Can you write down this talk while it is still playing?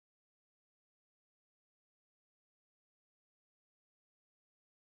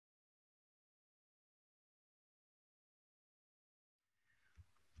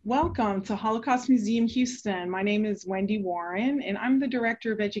Welcome to Holocaust Museum Houston. My name is Wendy Warren, and I'm the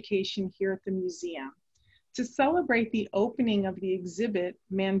Director of Education here at the museum. To celebrate the opening of the exhibit,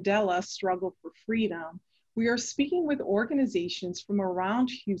 Mandela Struggle for Freedom, we are speaking with organizations from around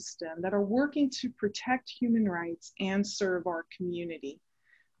Houston that are working to protect human rights and serve our community.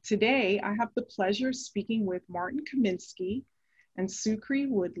 Today, I have the pleasure of speaking with Martin Kaminsky and Sukri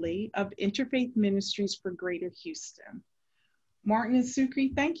Woodley of Interfaith Ministries for Greater Houston. Martin and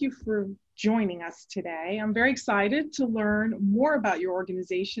Sukri, thank you for joining us today. I'm very excited to learn more about your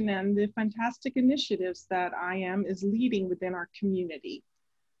organization and the fantastic initiatives that IM is leading within our community.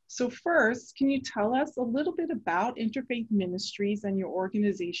 So first, can you tell us a little bit about Interfaith Ministries and your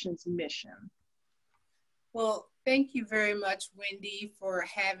organization's mission? Well, thank you very much, Wendy, for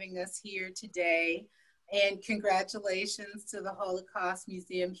having us here today. And congratulations to the Holocaust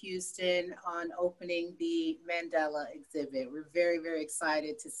Museum Houston on opening the Mandela exhibit. We're very, very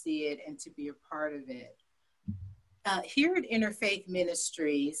excited to see it and to be a part of it. Here at Interfaith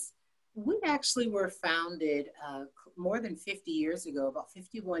Ministries, we actually were founded more than 50 years ago, about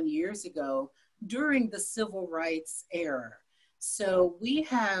 51 years ago, during the civil rights era. So we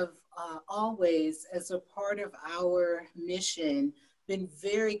have always, as a part of our mission, been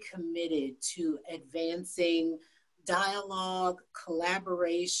very committed to advancing dialogue,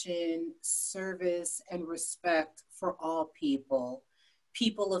 collaboration, service, and respect for all people,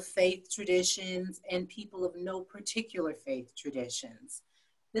 people of faith traditions and people of no particular faith traditions.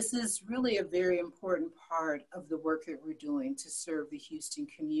 This is really a very important part of the work that we're doing to serve the Houston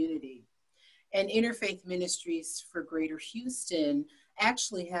community. And Interfaith Ministries for Greater Houston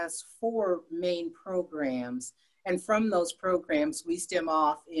actually has 4 main programs. And from those programs, we stem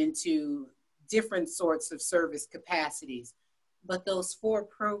off into different sorts of service capacities. But those 4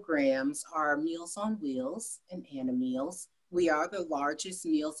 programs are Meals on Wheels and Anna Meals. We are the largest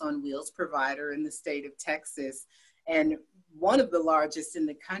Meals on Wheels provider in the state of Texas, and one of the largest in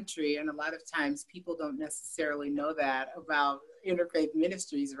the country. And a lot of times people don't necessarily know that about Interfaith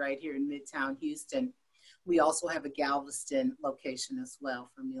Ministries right here in Midtown Houston. We also have a Galveston location as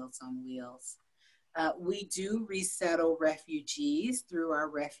well for Meals on Wheels. We do resettle refugees through our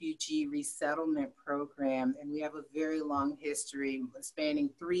refugee resettlement program, and we have a very long history spanning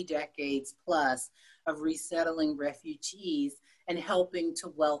 3 decades plus of resettling refugees and helping to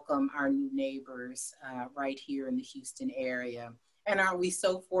welcome our new neighbors right here in the Houston area. And are we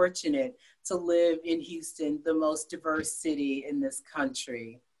so fortunate to live in Houston, the most diverse city in this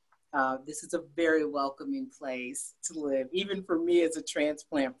country? This is a very welcoming place to live, even for me as a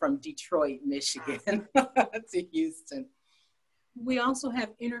transplant from Detroit, Michigan to Houston. We also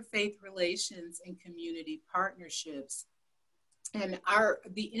have interfaith relations and community partnerships. And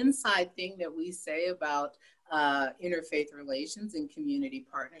the inside thing that we say about interfaith relations and community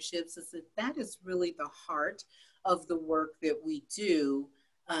partnerships is that is really the heart of the work that we do.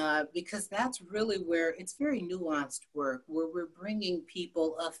 Because that's really where it's very nuanced work, where we're bringing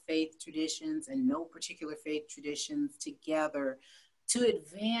people of faith traditions and no particular faith traditions together to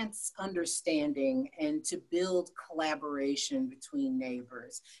advance understanding and to build collaboration between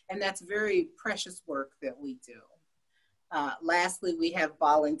neighbors. And that's very precious work that we do. Lastly, we have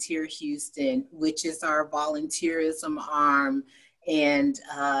Volunteer Houston, which is our volunteerism arm. And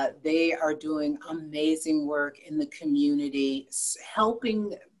they are doing amazing work in the community,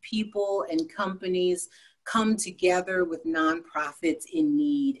 helping people and companies come together with nonprofits in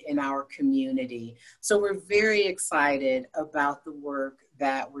need in our community. So we're very excited about the work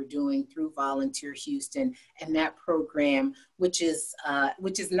that we're doing through Volunteer Houston and that program, which is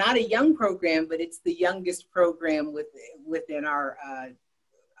not a young program, but it's the youngest program within our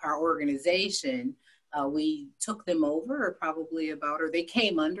organization. We took them over they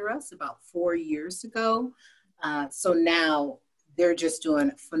came under us about 4 years ago. So now they're just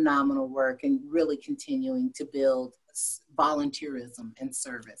doing phenomenal work and really continuing to build volunteerism and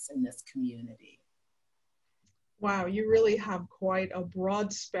service in this community. Wow, you really have quite a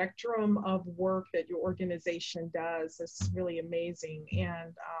broad spectrum of work that your organization does. It's really amazing.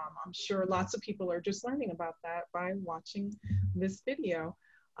 And I'm sure lots of people are just learning about that by watching this video.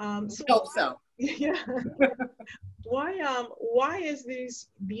 Yeah. Why is these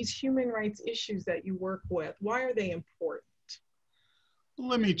human rights issues that you work with, why are they important?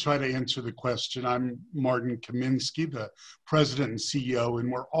 Let me try to answer the question. I'm Martin Kaminsky, the president and CEO,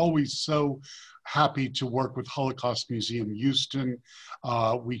 and we're always so happy to work with Holocaust Museum Houston.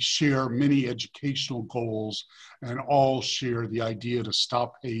 We share many educational goals and all share the idea to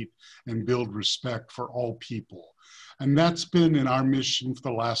stop hate and build respect for all people. And that's been in our mission for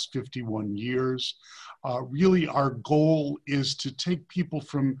the last 51 years. Really, our goal is to take people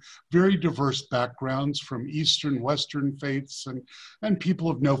from very diverse backgrounds, from Eastern, Western faiths, and people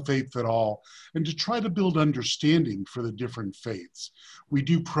of no faith at all, and to try to build understanding for the different faiths. We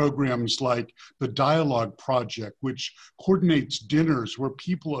do programs like the Dialogue Project, which coordinates dinners where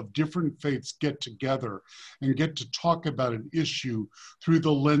people of different faiths get together and get to talk about an issue through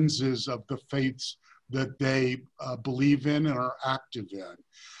the lenses of the faiths that they believe in and are active in.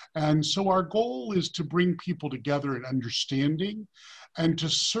 And so our goal is to bring people together in understanding and to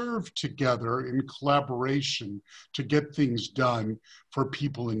serve together in collaboration to get things done for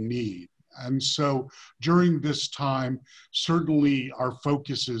people in need. And so during this time, certainly our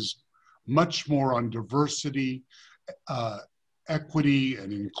focus is much more on diversity, equity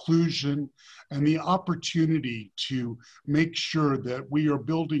and inclusion, and the opportunity to make sure that we are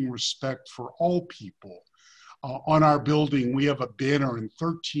building respect for all people. On our building, we have a banner in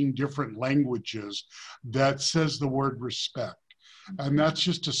 13 different languages that says the word respect. And that's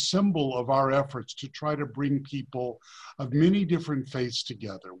just a symbol of our efforts to try to bring people of many different faiths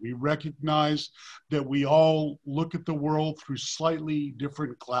together. We recognize that we all look at the world through slightly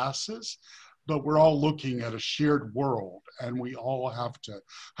different glasses, but we're all looking at a shared world, and we all have to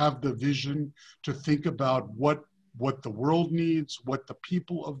have the vision to think about what the world needs, what the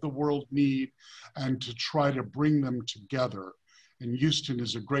people of the world need, and to try to bring them together. And Houston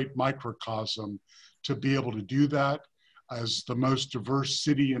is a great microcosm to be able to do that as the most diverse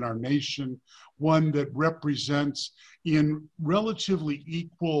city in our nation, one that represents in relatively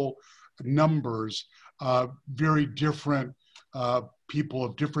equal numbers very different people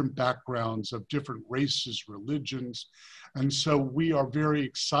of different backgrounds, of different races, religions. And so we are very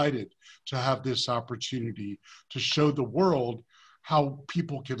excited to have this opportunity to show the world how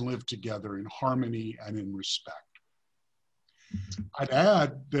people can live together in harmony and in respect. I'd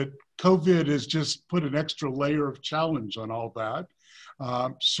add that COVID has just put an extra layer of challenge on all that.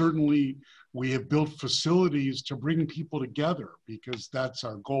 Certainly, we have built facilities to bring people together because that's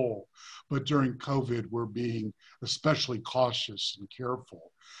our goal. But during COVID, we're being especially cautious and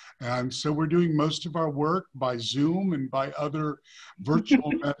careful. And so we're doing most of our work by Zoom and by other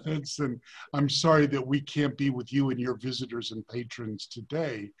virtual methods. And I'm sorry that we can't be with you and your visitors and patrons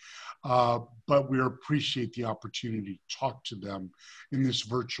today, but we appreciate the opportunity to talk to them in this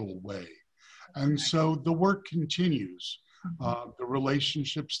virtual way. And so the work continues. The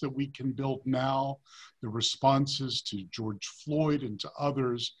relationships that we can build now, the responses to George Floyd and to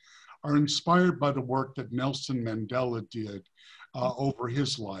others are inspired by the work that Nelson Mandela did over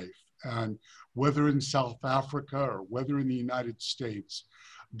his life. And whether in South Africa or whether in the United States,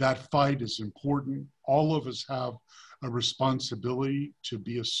 that fight is important. All of us have a responsibility to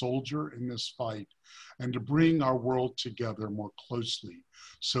be a soldier in this fight and to bring our world together more closely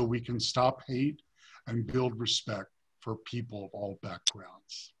so we can stop hate and build respect for people of all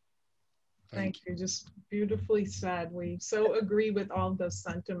backgrounds. Thank you. Just beautifully said. We so agree with all those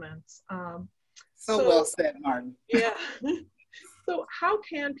sentiments. So well said, Martin. Yeah. So how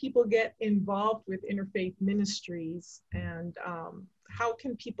can people get involved with Interfaith Ministries, and how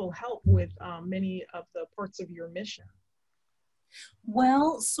can people help with many of the parts of your mission?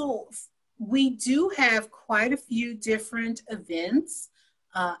 Well, so we do have quite a few different events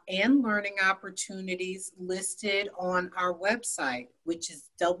and learning opportunities listed on our website, which is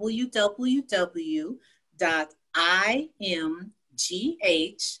www.imgh.org.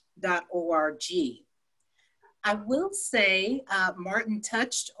 I will say, Martin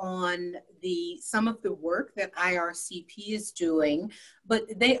touched on some of the work that IRCP is doing, but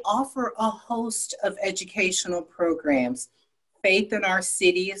they offer a host of educational programs. Faith in Our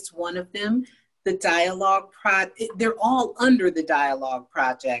City is one of them. The Dialogue Project, they're all under the Dialogue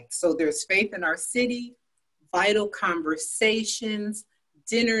Project. So there's Faith in Our City, Vital Conversations,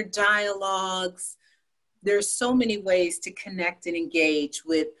 Dinner Dialogues. There's so many ways to connect and engage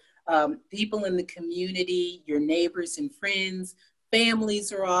with people in the community, your neighbors and friends.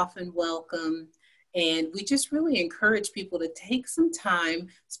 Families are often welcome. And we just really encourage people to take some time,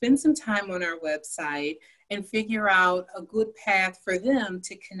 spend some time on our website and figure out a good path for them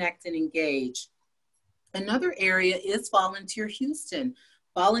to connect and engage. Another area is Volunteer Houston.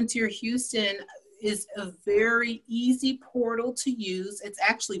 Volunteer Houston is a very easy portal to use. It's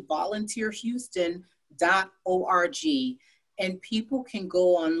actually volunteerhouston.org. And people can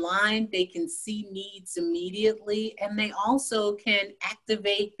go online, they can see needs immediately, and they also can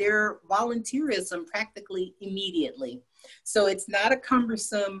activate their volunteerism practically immediately. So it's not a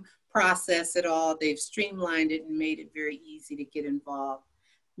cumbersome process at all. They've streamlined it and made it very easy to get involved.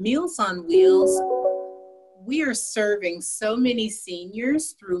 Meals on Wheels, we are serving so many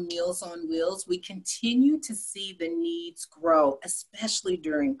seniors through Meals on Wheels. We continue to see the needs grow, especially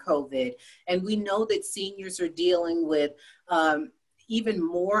during COVID. And we know that seniors are dealing with even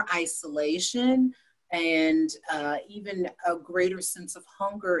more isolation and even a greater sense of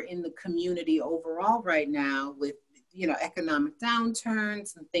hunger in the community overall right now with, you know, economic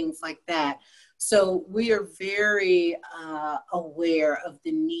downturns and things like that. So we are very aware of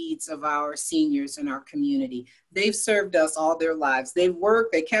the needs of our seniors in our community. They've served us all their lives. They've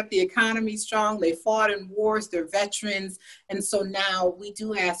worked, they kept the economy strong, they fought in wars, they're veterans. And so now we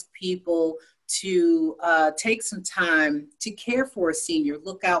do ask people to take some time to care for a senior,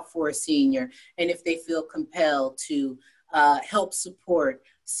 look out for a senior, and if they feel compelled to help support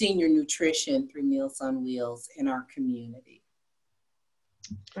senior nutrition through Meals on Wheels in our community.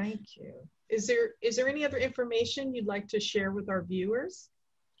 Thank you. Is there any other information you'd like to share with our viewers?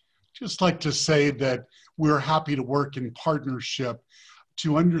 Just like to say that we're happy to work in partnership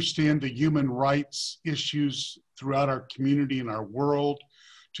to understand the human rights issues throughout our community and our world,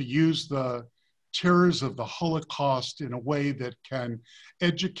 to use the terrors of the Holocaust in a way that can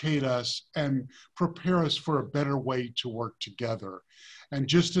educate us and prepare us for a better way to work together. And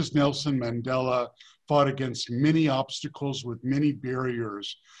just as Nelson Mandela fought against many obstacles with many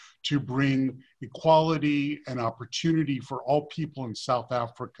barriers to bring equality and opportunity for all people in South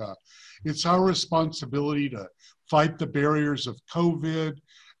Africa, it's our responsibility to fight the barriers of COVID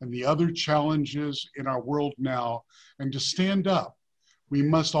and the other challenges in our world now, and to stand up. We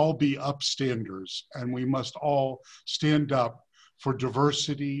must all be upstanders, and we must all stand up for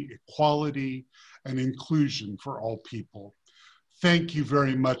diversity, equality, and inclusion for all people. Thank you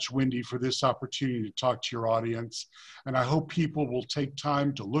very much, Wendy, for this opportunity to talk to your audience. And I hope people will take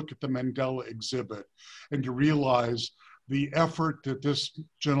time to look at the Mandela exhibit and to realize the effort that this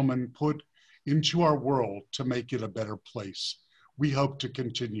gentleman put into our world to make it a better place. We hope to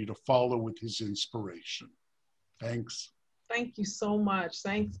continue to follow with his inspiration. Thanks. Thank you so much.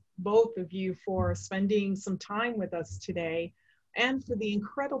 Thanks both of you for spending some time with us today and for the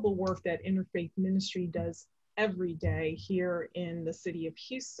incredible work that Interfaith Ministry does every day here in the city of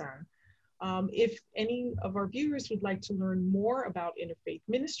Houston. If any of our viewers would like to learn more about Interfaith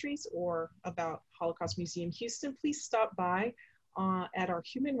Ministries or about Holocaust Museum Houston, please stop by at our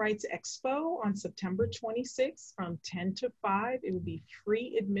Human Rights Expo on September 26th from 10 to 5. It will be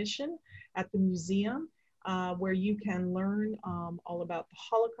free admission at the museum, where you can learn all about the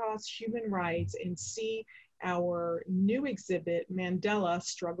Holocaust, human rights, and see our new exhibit, Mandela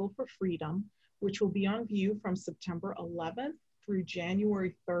Struggle for Freedom, which will be on view from September 11th through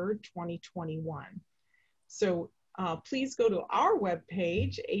January 3rd, 2021. So please go to our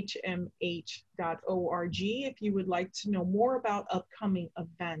webpage, hmh.org, if you would like to know more about upcoming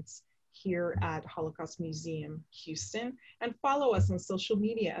events here at Holocaust Museum Houston, and follow us on social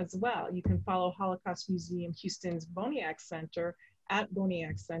media as well. You can follow Holocaust Museum Houston's Boniak Center at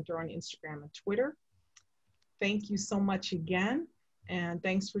Boniak Center on Instagram and Twitter. Thank you so much again, and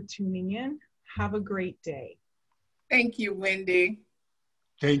thanks for tuning in. Have a great day. Thank you, Wendy.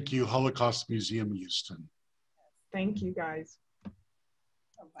 Thank you, Holocaust Museum Houston. Thank you, guys.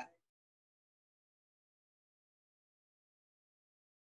 Bye-bye.